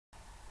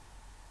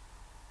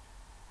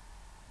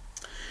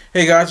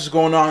Hey guys, what's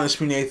going on?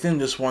 It's me, Nathan.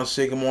 Just want to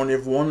say good morning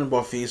everyone in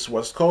both East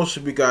West Coast.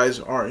 Hope you guys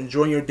are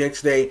enjoying your day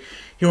today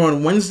here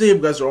on Wednesday. You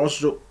guys are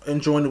also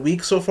enjoying the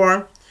week so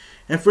far.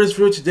 And for this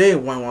video today,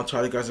 what I want to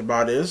tell you guys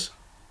about is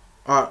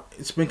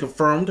it's been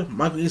confirmed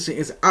Michael Easton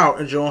is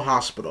out in General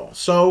Hospital.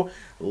 So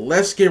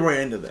let's get right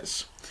into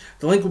this.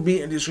 The link will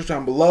be in the description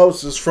down below.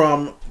 This is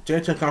from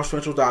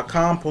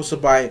JTonConfidential.com, posted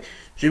by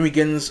Jimmy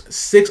Giddens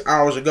 6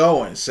 hours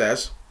ago, and it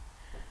says,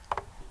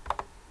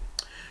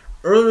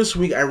 earlier this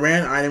week, I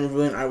ran an item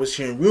revealing I was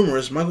hearing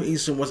rumors Michael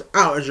Easton was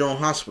out at General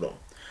Hospital.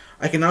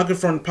 I can now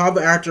confirm the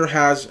popular actor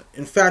has,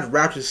 in fact,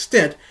 wrapped his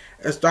stint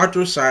as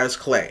Dr. Cyrus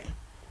Clay.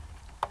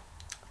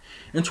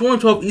 In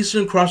 2012,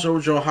 Easton crossed over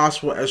to General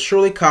Hospital as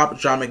Shirley cop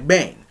John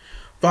McBain.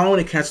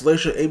 Following the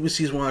cancellation of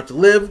ABC's One Life to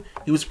Live,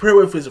 he was paired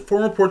with his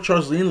former Port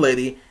Charles leading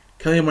lady,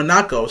 Kelly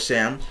Monaco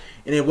Sam,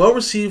 in a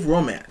well-received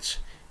romance.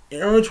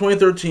 In early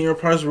 2013, he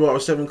reprised the role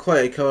of Stephen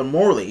Clay, Keller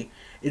Morley,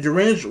 a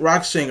deranged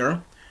rock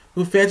singer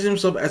who fancied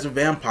himself as a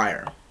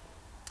vampire.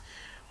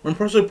 When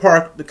Pursley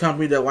Park, the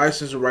company that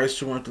licensed the rights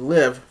to Want to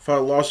Live, filed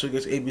a lawsuit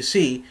against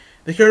ABC,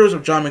 the characters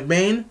of John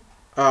McBain,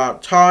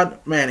 Todd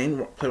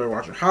Manning, played by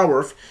Roger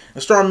Howarth,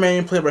 and Star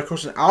Manning, played by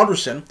Kirsten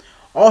Alderson,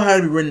 all had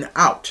to be written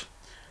out.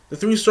 The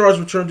three stars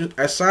returned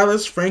as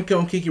Silas, Franco,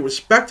 and Kiki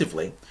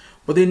respectively,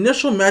 but the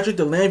initial magic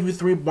that Landview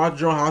 3 brought to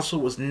General Hospital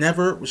was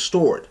never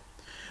restored.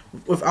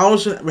 With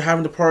Alderson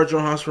having departed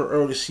General Hospital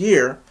earlier this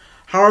year,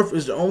 Howarth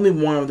is the only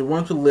one of the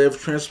Want to Live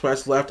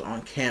transplants left on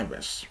the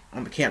canvas.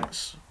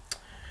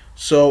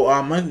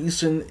 So Michael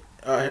Easton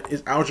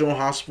is out of General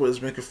Hospital. Has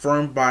been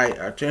confirmed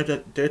by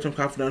Daytime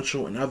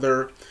Confidential and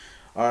other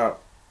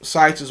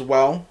sites as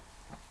well.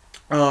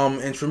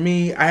 And for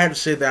me, I have to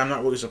say that I'm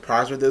not really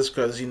surprised with this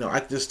because I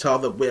can just tell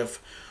that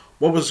with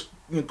what was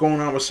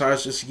going on with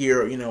Cyrus this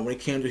year, when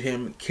it came to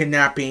him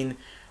kidnapping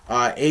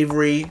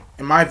Avery.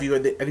 In my view, I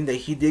think that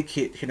he did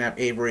kidnap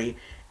Avery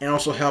and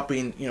also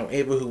helping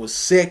Ava, who was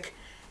sick.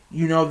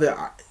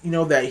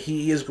 That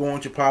he is going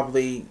to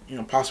probably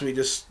possibly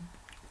just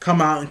come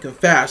out and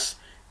confess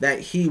that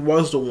he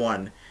was the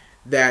one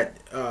that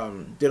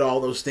did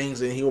all those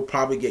things, and he will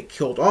probably get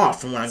killed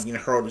off from what I'm getting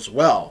heard as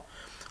well.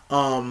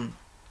 And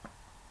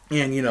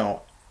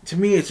to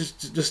me it's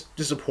just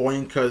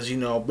disappointing because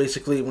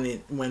basically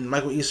when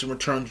Michael Easton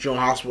returned to General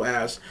Hospital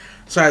as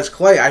Cyrus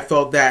Clay, I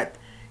felt that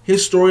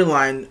his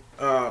storyline,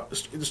 the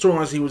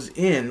storylines he was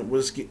in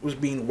was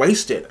being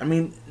wasted. I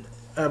mean,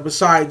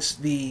 besides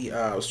the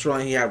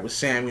storyline he had with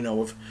Sam,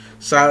 with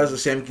Silas and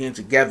Sam getting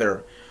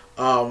together,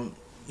 I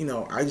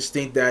just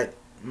think that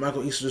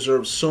Michael Easton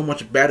deserves so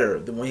much better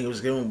than what he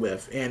was dealing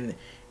with. And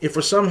if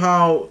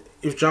John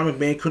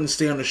McBain couldn't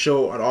stay on the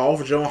show at all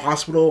for General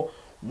Hospital,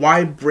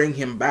 why bring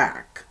him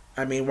back?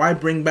 I mean, why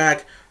bring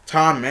back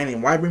Tom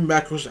Manning? Why bring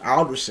back Chris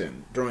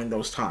Alderson during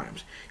those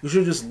times? You should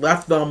have just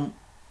left them,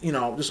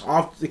 just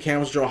off the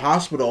canvas of General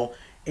Hospital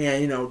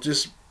and,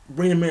 just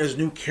bring them in as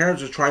new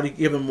characters, try to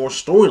give them more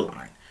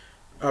storyline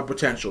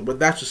potential. But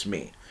that's just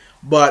me.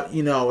 But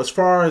as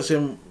far as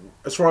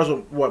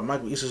what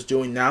Michael Easton is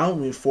doing now,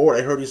 moving forward,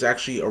 I heard he's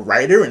actually a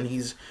writer and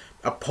he's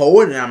a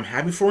poet, and I'm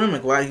happy for him.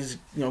 I'm glad he's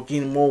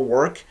getting more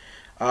work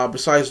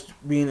besides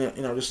being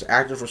just an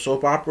actor for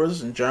soap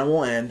operas in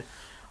general. And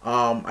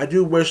I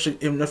do wish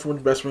him nothing but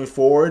the best moving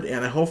forward.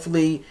 And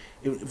hopefully,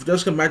 if it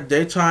does come back to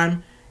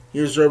daytime, he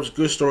deserves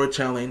good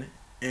storytelling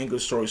and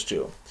good stories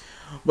too.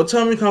 But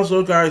tell me in the comments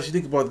below, guys, what you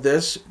think about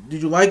this.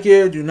 Did you like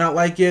it? Do you not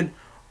like it?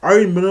 Are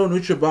you in the middle of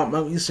neutral about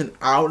Michael Easton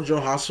out in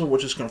General Hospital,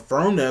 which is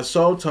confirmed? And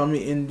so, tell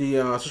me in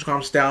the search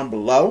comments down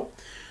below.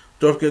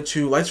 Don't forget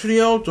to like this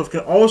video. Don't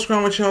forget to always subscribe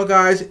to my channel,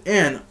 guys.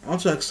 And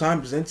until next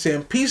time,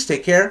 saying peace,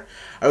 take care.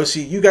 I will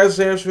see you guys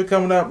later for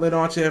coming up later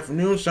on today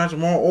afternoon, starting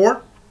tomorrow,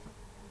 or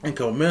in a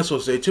couple minutes. So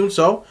stay tuned.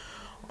 So,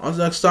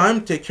 until next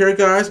time, take care,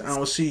 guys, and I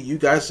will see you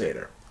guys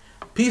later.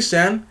 Peace,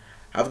 and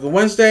have a good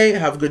Wednesday.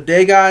 Have a good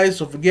day, guys.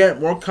 Don't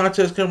forget, more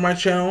content is coming to my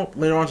channel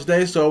later on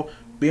today. So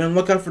be on the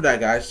lookout for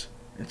that, guys.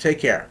 And take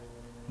care.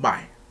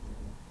 Bye.